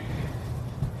 Yeah.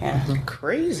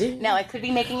 Crazy. Now I could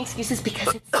be making excuses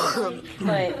because it's Spike,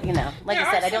 but like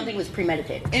I said, I don't think it was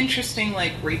premeditated. Interesting,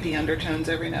 like rapey undertones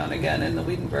every now and again in the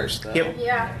Whedonverse, though. Yep.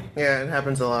 Yeah, it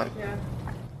happens a lot. Yeah.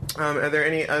 Are there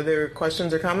any other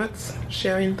questions or comments?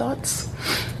 Sharing thoughts?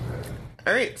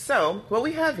 All right, so what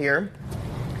we have here,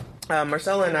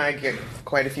 Marcella and I get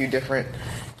quite a few different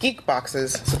geek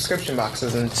boxes, subscription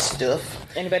boxes and stuff.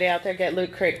 Anybody out there get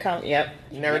Loot Crate? Yep.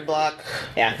 Nerd Block.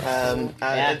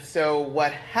 Yeah. So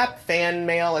what fan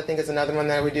mail, I think, is another one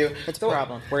that we do. It's a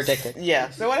problem. We're addicted. Yeah.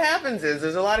 So what happens is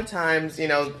there's a lot of times,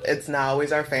 it's not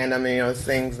always our fandom, it's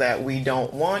things that we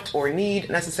don't want or need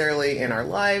necessarily in our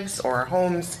lives or our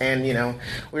homes, and,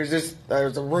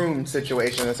 there's a room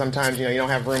situation, and sometimes, you don't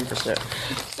have room for shit.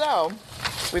 So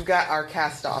we've got our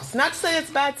cast-offs. Not to say it's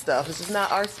bad stuff, it's just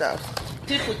not our stuff.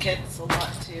 Duplicates a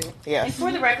lot too. Yes. And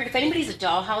for the record, if anybody's a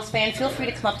Dollhouse fan, feel free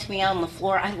to come up to me out on the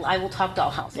floor. I will talk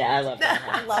Dollhouse. Yeah, I love that.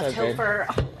 I love Topher.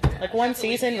 Like one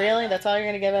season, really? That's all you're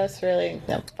going to give us, really?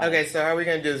 No. Okay, so how are we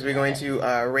going to do this? We're going to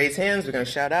raise hands. We're going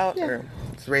to shout out. Or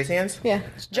raise hands. Yeah.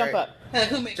 Jump up.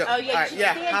 Who makes? Jump. Oh yeah, All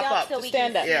right, hop up. So we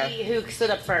stand can up. see who stood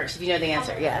up first. If you know the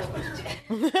answer, Get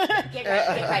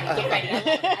ready.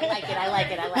 I like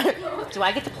it. Do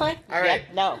I get to play? All right.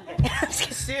 No.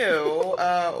 Sue,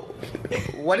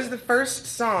 what is the first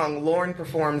song Lauren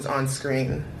performs on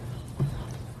screen?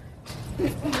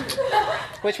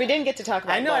 Which we didn't get to talk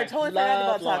about. I know, Lauren. I totally forgot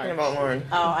about talking about Lauren.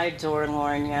 Oh, I adore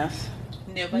Lauren, yes.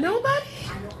 Nobody?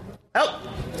 Oh.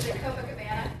 Is it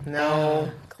Copacabana? No.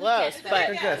 Close, but...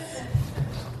 Good guess.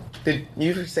 Did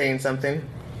you saying something?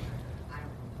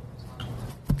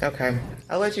 Okay.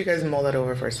 I'll let you guys mull that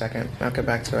over for a second. I'll get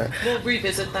back to it. We'll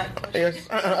revisit that question. Yes.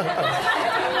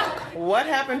 What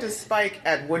happened to Spike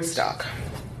at Woodstock?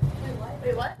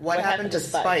 Wait, what? What happened to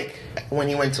Spike when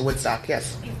he went to Woodstock?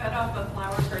 Yes. He fed off a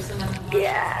flower person in the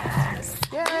Yes.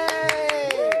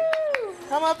 Yay!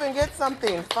 Come up and get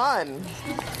something fun.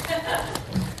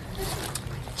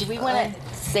 Do we want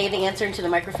to say the answer into the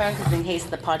microphone, because in case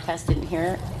the podcast didn't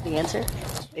hear the answer?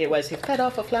 It was, he fed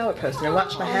off a flower person and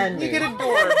watched my hand move. You get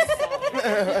adored.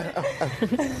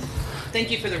 Thank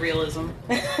you for the realism.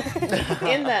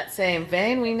 In that same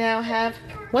vein, we now have...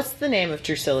 What's the name of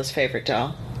Drusilla's favorite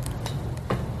doll?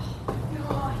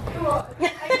 Oh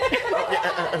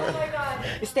my god.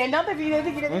 Stand up if you didn't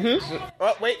think you did.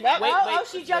 Oh, wait. Oh,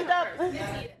 she jumped up.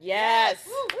 Yes.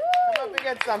 Come up and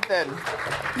get something.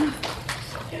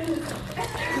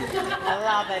 I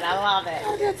love it.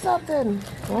 I'll get something.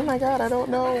 Oh my god, I don't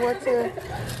know what to...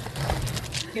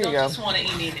 Here you go. Just want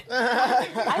it, you need it.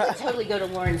 I would totally go to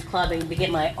Lauren's club and get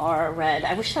my R read.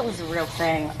 I wish that was a real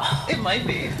thing. Oh. It might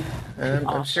be.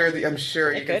 I'm sure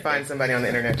you can find somebody on the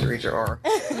internet to read your aura.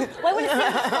 Why would it sing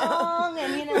a song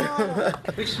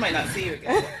and, We just might not see you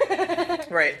again.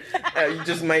 Right. You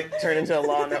just might turn into a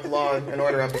Law and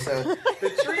Order episode.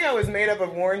 The trio is made up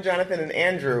of Warren, Jonathan, and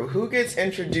Andrew. Who gets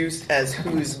introduced as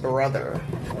whose brother?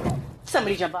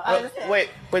 Somebody jump up. Wait,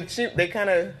 but they kind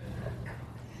of...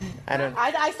 I don't...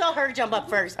 I saw her jump up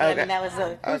first, but Okay. I mean, that was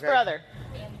Whose brother?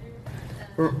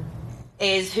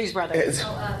 Is whose brother? His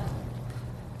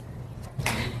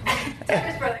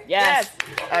brother. Yes.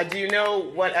 Do you know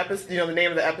what episode? Do you know the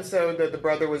name of the episode that the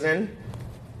brother was in?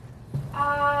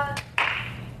 I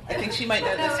think she might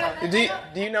know this one.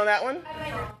 Do you know that one?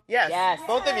 Yes. Yes.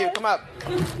 Both of you, come up.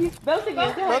 Both of you. Both of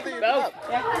you, come up.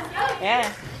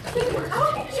 Yeah.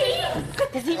 Oh, jeez.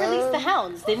 Because he released the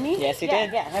hounds, didn't he? Yes, he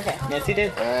did. Yeah, okay. Yes, he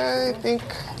did. I think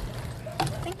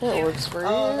that works for you.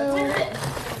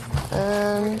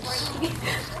 And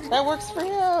that works for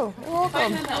you. You're If I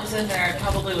welcome. knew that was in there, I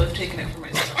probably would have taken it for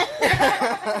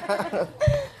myself.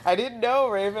 I didn't know,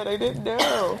 Raven. I didn't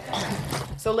know.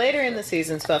 So later in the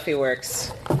seasons, Buffy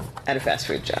works at a fast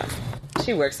food job.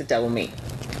 She works at Double Meat.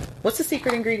 What's the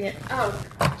secret ingredient?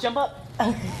 Oh, Jump up.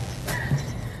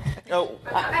 Oh,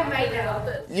 I might know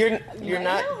this. you're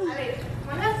not. I mean,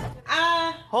 one has...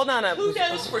 Hold on. Who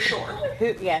knows for sure?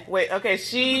 Yeah. Wait. Okay.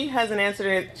 She hasn't answered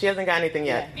it. She hasn't got anything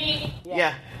yet. Me.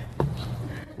 Yeah.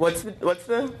 What's the?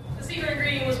 The secret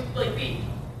ingredient was like beef.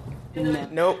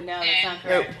 Nope. No, that's not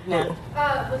correct. No.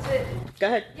 Was it... Go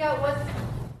ahead. Yeah, was...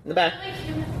 In the back. Like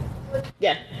human... Was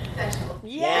Yeah. vegetable.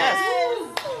 Yes.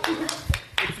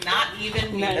 It's not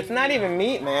even meat. It's not even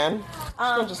meat, man. It's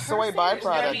a bunch of soy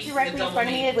byproducts. Directly in front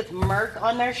of me with Merc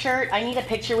on their shirt. I need a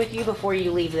picture with you before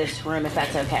you leave this room, if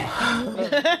that's okay.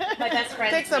 My best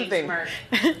friend. Take something. Merc.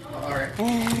 You're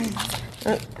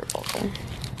welcome.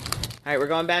 All right, we're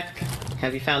going back.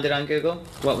 Have you found it on Google?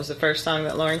 What was the first song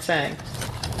that Lauren sang?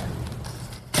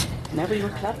 Nobody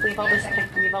looked it up. We have all this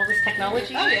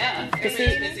technology. Oh yeah. Everybody's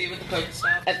see- busy with the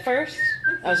Pokestop. At first,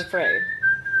 I was afraid.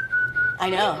 I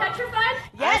know. Petrified?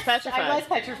 Yes, petrified. I was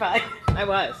petrified. I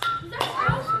was. Was that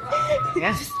Arnold?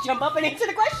 Yes. Jump up and answer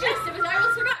the question. Yes, it was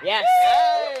Arnold Forgot. Yes.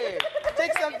 Hey,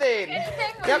 take something.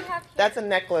 Yep, that's a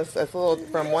necklace. That's a little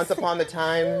from Once Upon a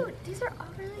Time. These are all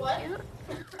really cute.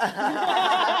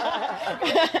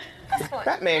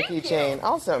 Batman keychain.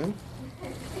 Awesome.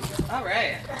 All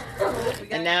right.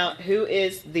 And now, who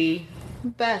is the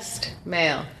best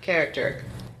male character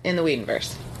in the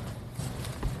Whedonverse?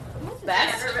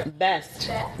 Best? Best.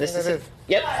 This is It it. is.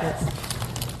 Yep.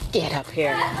 Get up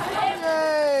here.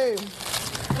 Yay.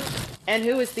 And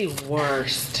who is the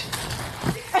worst?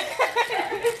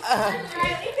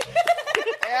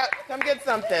 Yeah, come get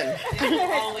something.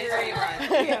 Always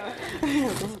Ryan.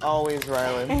 Always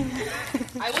Rylan.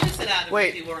 I would have said Adam if he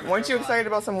Wait, weren't. weren't you a robot. excited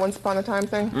about some Once Upon a Time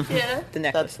thing? Yeah. The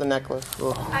necklace. That's the necklace.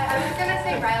 Ugh. I was gonna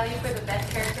say Riley for the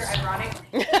best character,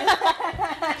 ironically.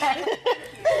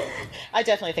 I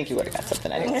definitely think you would have got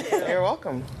something anyway. You're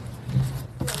welcome.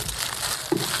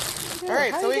 All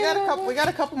right, so we got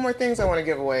a couple more things I want to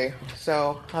give away.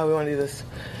 So how we want to do this?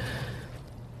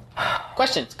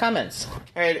 Questions, comments.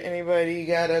 All right, anybody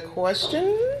got a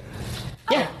question?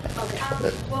 Yeah.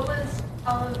 What was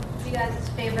all of you guys'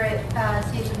 favorite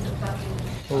seasons of Buffy?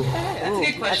 Okay, that's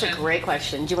a good question. That's a great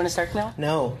question. Do you want to start, Camille?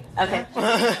 No. Okay.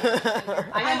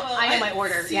 I know my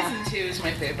order. Season 2 is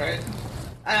my favorite.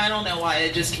 I don't know why.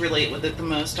 I just relate with it the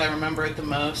most. I remember it the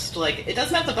most. Like, it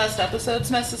doesn't have the best episodes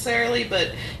necessarily,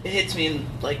 but it hits me in,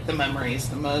 like, the memories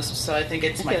the most. So I think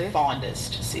it's my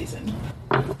fondest season.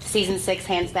 Season 6,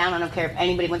 hands down. I don't care if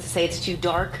anybody wants to say it's too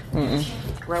dark.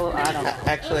 I don't know.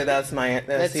 Actually, that's my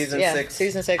season 6.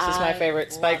 Season 6 is my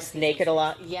favorite. Spike's naked a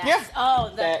lot. Yes. Yeah.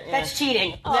 Oh, that's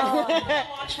cheating. Oh. I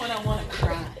watch when I want to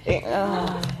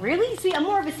cry. Really? See, I'm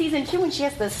more of a season 2 when she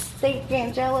has the steak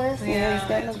getting jealous.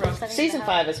 Season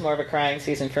 5 is more of a crying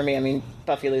season for me. I mean,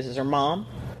 Buffy loses her mom.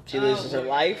 She loses her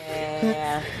life.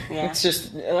 Yeah. It's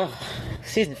just,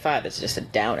 season 5 is just a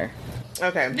downer.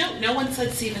 Okay. No one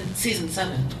said season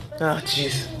 7. Oh,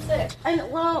 jeez.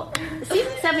 And, well,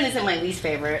 season 7 isn't my least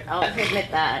favorite. I'll admit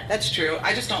that. That's true.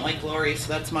 I just don't like Glory,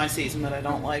 so that's my season that I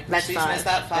don't like. Which That's season 5. is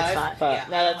that? 5? That's 5. Yeah,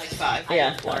 No, I don't that's like 5. Yeah. I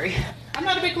love Glory. I'm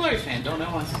not a big Glory fan. Don't know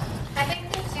why. I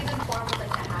think that season 4 was like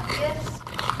the happiest.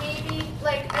 Maybe,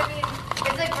 like, I mean,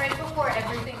 it's like right before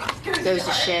everything just Goes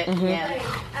to shit. Yeah. Like,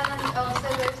 and then also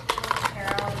there's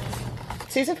Carol.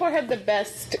 Season 4 had the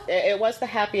best, it was the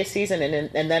happiest season,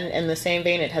 and then in the same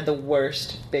vein, it had the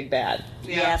worst big bad.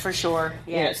 Yeah, for sure.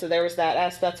 Yeah. You know, so there was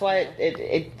that. That's why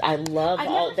I love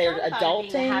all they're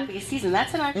adulting. The happiest season.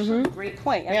 That's an actually great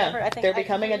point. I think they're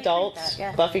becoming adults.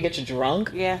 Yeah. Buffy gets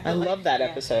drunk. Yeah, I love that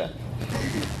episode.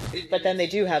 But then they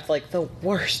do have like the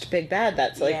worst big bad.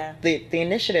 That's like the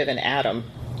Initiative and Adam.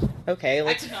 Okay,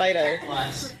 let's fight her.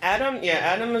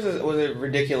 Adam was a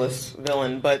ridiculous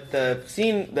villain, but the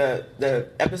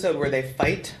episode where they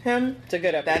fight him, It's a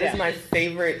good episode. that is my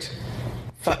favorite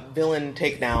villain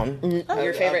takedown.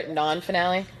 Your favorite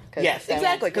non-finale? Yes,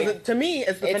 exactly. Because to me,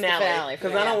 it's the It's the finale. finale,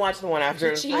 Because I don't watch the one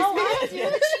after. Oh, I do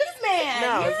the Cheese Man.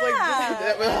 No, it's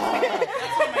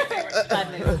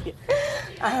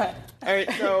like. All right,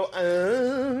 so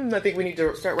I think we need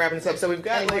to start wrapping this up. So we've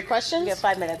got Any more questions? You have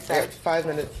 5 minutes. Yeah, 5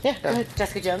 minutes. Yeah, go ahead.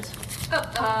 Jessica Jones.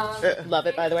 Love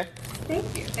it, by the way.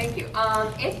 Thank you.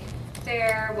 If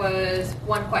there was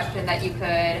one question that you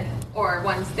could, or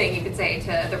one thing you could say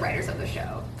to the writers of the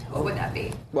show, what would that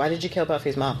be? Why did you kill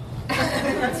Buffy's mom?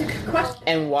 That's a good question.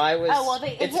 And why was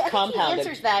it's it's compounded? He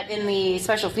answers that in the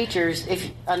special features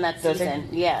on that Does he? season.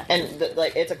 Yeah. And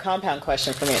it's a compound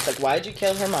question for me. It's like, why did you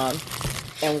kill her mom?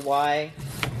 And why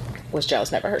was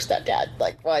Giles never her stepdad?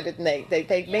 Like, why didn't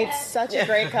they made such a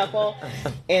great couple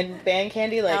in Band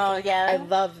Candy? Like, I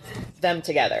love them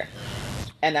together.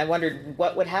 And I wondered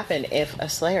what would happen if a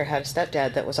Slayer had a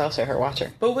stepdad that was also her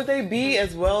watcher. But would they be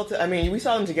as well? I mean, we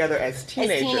saw them together as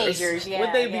teenagers. Yeah,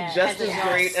 would they be just as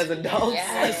great as adults?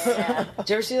 Yes. Did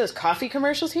you ever see those coffee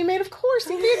commercials he made? Of course,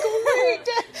 he'd be a great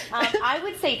dad. I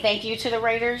would say thank you to the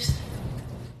writers.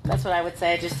 That's what I would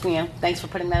say. Just, thanks for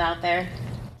putting that out there.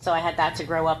 So I had that to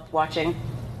grow up watching.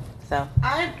 So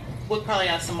I would probably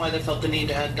ask them why they felt the need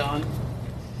to add Dawn.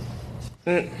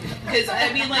 Because,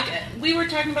 I mean, like, we were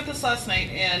talking about this last night,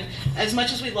 and as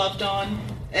much as we love Dawn,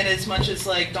 and as much as,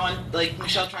 like, Dawn, like,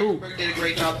 Michelle Trachtenberg did a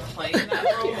great job playing that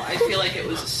role, I feel like it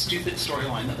was a stupid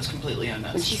storyline that was completely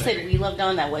unnecessary. when she said we love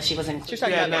Dawn, she wasn't. She was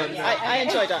talking about Dawn. I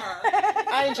enjoy Dawn.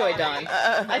 I enjoy Dawn.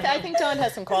 I think Dawn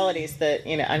has some qualities that,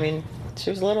 I mean, she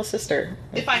was a little sister.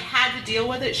 If I had to deal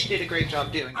with it, she did a great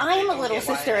job doing it. I'm a little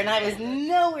sister, and I was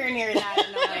nowhere near that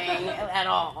annoying at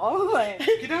all.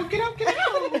 Get out.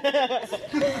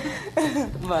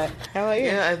 But how about you?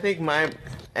 Yeah, I think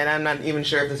and I'm not even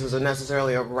sure if this is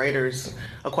necessarily a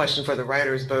question for the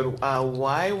writers, but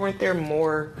why weren't there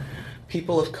more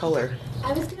people of color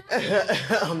I was gonna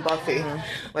on Buffy?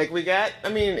 Like, it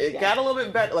got a little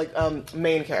bit better, like,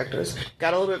 main characters.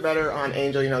 Got a little bit better on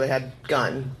Angel, they had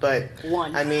Gunn, but...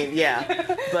 One. I mean,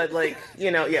 yeah. But, like,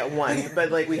 one.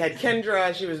 But, like, we had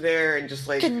Kendra, she was there, and just,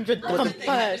 like... Kendra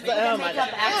Makeup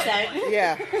accent.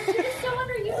 Yeah. It's so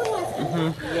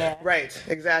underutilized. Yeah. Right,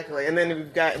 exactly. And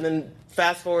then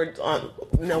fast forward on,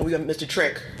 we got Mr.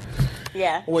 Trick.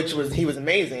 Yeah. He was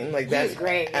amazing. Like, He was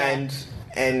great, yeah.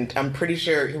 And I'm pretty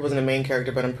sure he wasn't a main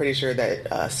character, but I'm pretty sure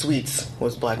that Sweets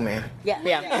was Black Man. Yeah.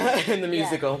 In the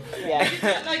musical. Yeah.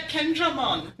 Like Kendra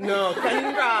Mon. No,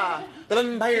 Kendra, the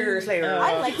Vampire Slayer.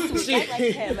 I liked Sweet. I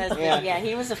liked him as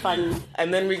he was a fun.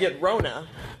 And then we get Rona,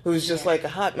 who's just like a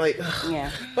hot, like, ugh. Yeah.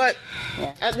 But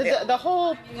The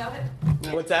whole...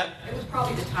 what's that? It was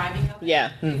probably the timing of it.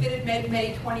 Yeah. If it had been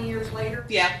made 20 years later.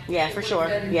 Yeah, for sure.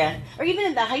 Yeah. Or even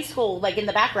in the high school, like in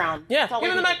the background. Yeah, It's all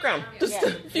even in the like- background. Just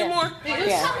a few more.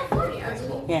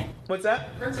 Yeah. What's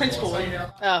that? Principal Wood.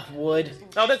 Oh, Wood.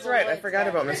 Oh, that's right. I forgot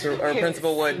about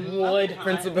Principal Wood. Wood.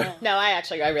 Principal. No, I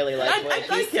really like Wood. I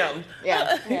like him.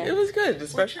 Yeah. It was good,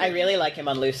 especially. I really like him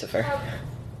on Lucifer.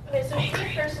 Okay, so me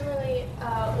personally,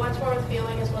 Once More with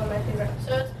Feeling is one of my favorite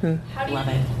episodes. How do you? Love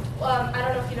it. I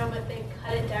don't know if you know, but they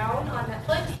cut it down on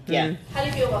Netflix. Yeah. How do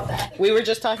you feel about that? We were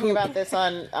just talking about this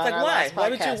on like, our last podcast. Why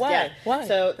would you? Why? Yeah. Why?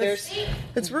 So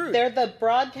It's rude. They're the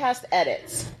broadcast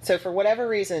edits. So for whatever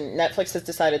reason, Netflix has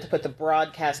decided to put the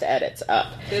broadcast edits up.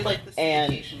 They like the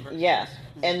syndication version. Yeah.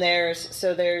 And there's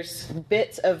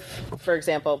bits of, for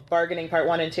example, Bargaining Part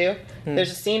 1 and 2. There's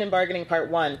a scene in Bargaining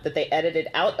Part 1 that they edited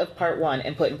out of Part 1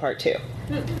 and put in Part 2.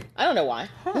 I don't know why.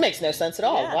 It makes no sense at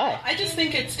all. Yeah. Why? I just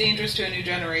think it's dangerous to a new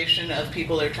generation of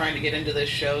people that are trying to get into this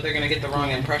show. They're going to get the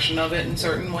wrong impression of it in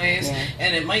certain ways,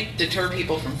 and it might deter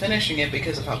people from finishing it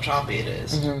because of how choppy it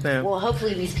is. Yeah. Well,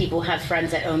 hopefully these people have friends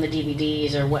that own the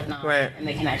DVDs or whatnot, Right. and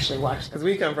they can actually watch them. Because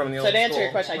we come from the old So to answer school.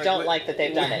 your question, I don't like that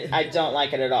they've done it. I don't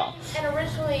like it at all. And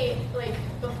originally, like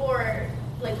before,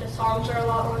 like the songs are a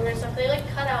lot longer and stuff. They like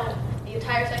cut out the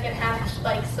entire second half,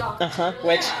 like song.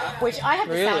 Which I have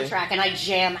the Really? soundtrack and I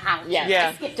jam out. Yeah.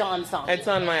 I skipped on songs. It's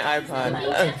on my iPod. He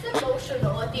gets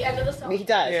emotional at the end of the song. He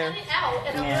does. Yeah. Cut it out,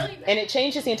 and I'm really mad. And it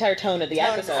changes the entire tone of the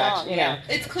episode. Actually, you know.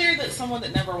 It's clear that someone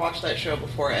that never watched that show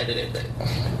before edited it.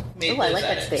 Made Ooh, I those like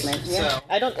that edits. statement. Yeah. So,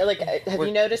 I don't like. Have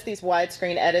you noticed these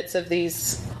widescreen edits of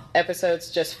these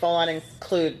episodes just full on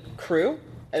include crew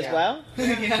as well?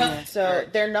 yeah. So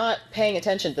they're not paying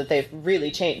attention that they've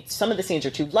really changed. Some of the scenes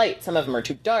are too light. Some of them are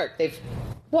too dark. They've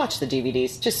watched the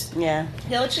DVDs. Just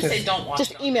Let's just say don't watch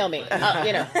just it. email me.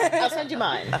 I'll send you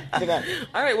mine.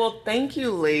 All right, well, thank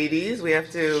you, ladies. We have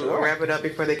to wrap it up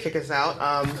before they kick us out.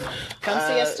 Come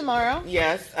see us tomorrow.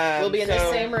 Yes. We'll be in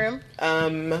the same room.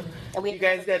 You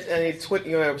guys got any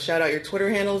shout out your Twitter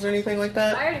handles or anything like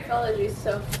that? I already followed you,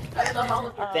 so I don't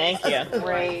know how. Thank you.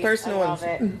 Great. Personal I love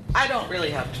ones. it. I don't really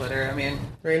have Twitter. I mean,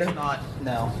 Rena?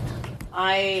 No.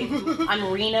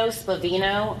 I'm Reno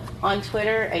Spavino on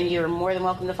Twitter, and you're more than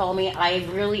welcome to follow me. I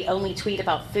really only tweet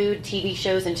about food, TV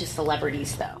shows, and just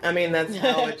celebrities, though. I mean, that's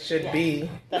how it should be.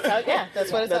 That's how. Yeah,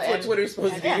 that's what it's. That's what Twitter's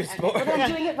supposed to be used for. But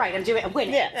I'm doing it right. I'm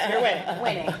winning. Yeah, you're winning.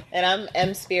 Winning. And I'm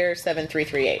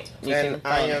msphere7338. And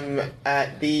I am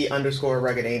at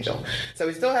 @the_rugged angel. So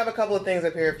we still have a couple of things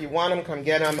up here. If you want them, come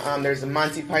get them. There's a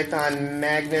Monty Python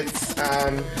magnets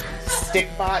stick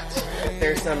bot.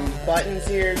 There's some buttons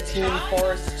here. Team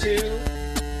Force 2.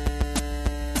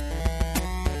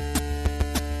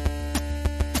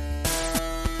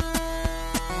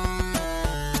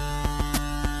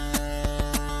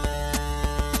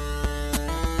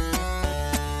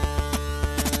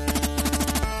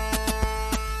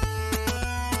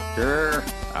 Sure.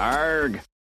 Arg.